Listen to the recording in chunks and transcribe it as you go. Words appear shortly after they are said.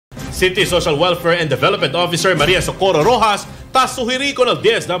City Social Welfare and Development Officer Maria Socorro Rojas suhiri ko ng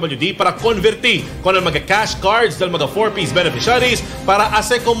DSWD para converti ko ng mga cash cards ng mga 4-piece beneficiaries para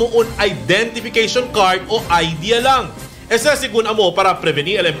ase como un identification card o ID lang. Esa sigun amo para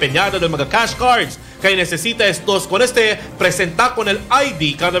prevenir el empeñado ng mga cash cards. Kaya necesita estos con presenta con el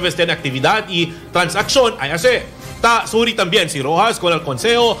ID cada vez tiene actividad y transacción ay ase. Suri también si Rojas con el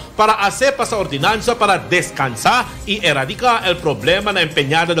consejo para hacer pasa ordinanza para descansar y erradicar el problema na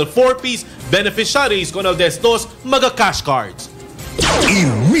empeñada del 4-piece beneficiaries con el de estos mga cash cards.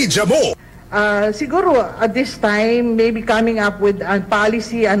 EMEDIAMO. Siguro at this time, maybe coming up with a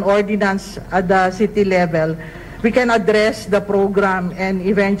policy and ordinance at the city level, we can address the program and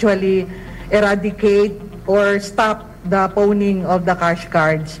eventually eradicate or stop the pawning of the cash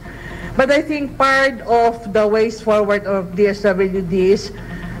cards. But I think part of the ways forward of DSWD is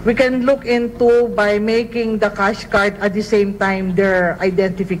we can look into by making the cash card at the same time their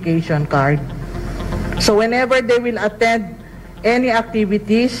identification card. So whenever they will attend any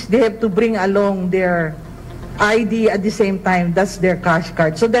activities, they have to bring along their ID at the same time. That's their cash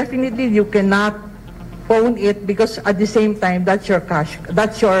card. So definitely you cannot pawn it because at the same time that's your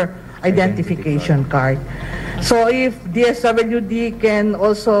identification card. So if DSWD can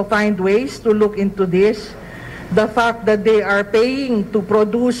also find ways to look into this, the fact that they are paying to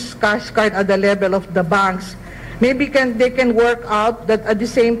produce cash card at the level of the banks, maybe they can work out that at the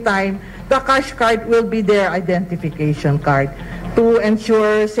same time, the cash card will be their identification card to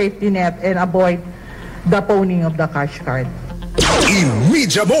ensure safety net and avoid the pawning of the cash card.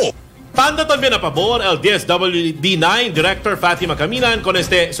 EMEDIAMO. Tanda también a pabor el DSWD 9 Director Fatima Caminan con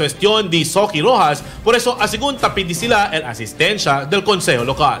suestión de Socorro Rojas, por eso asigun tapidi sila el asistencia del Consejo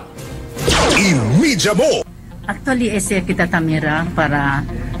Local. EMEDIAMO. Actually, kita tamira para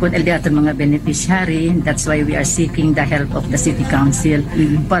kung el aton mga beneficiary, that's why we are seeking the help of the City Council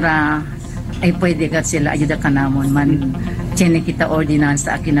para ay pwede kat sila ayuda kanamon man tiene kita ordinance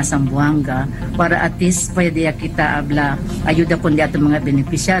sa akin na Zamboanga para at least pwede kita abla ayuda kun di aton mga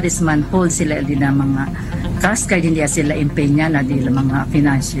beneficiaries man hold sila di na mga cash card hindi sila empeña na di mga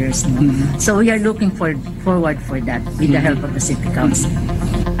financiers no? So we are looking forward for that with the help of the City Council.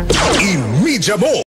 EMEDIAMO.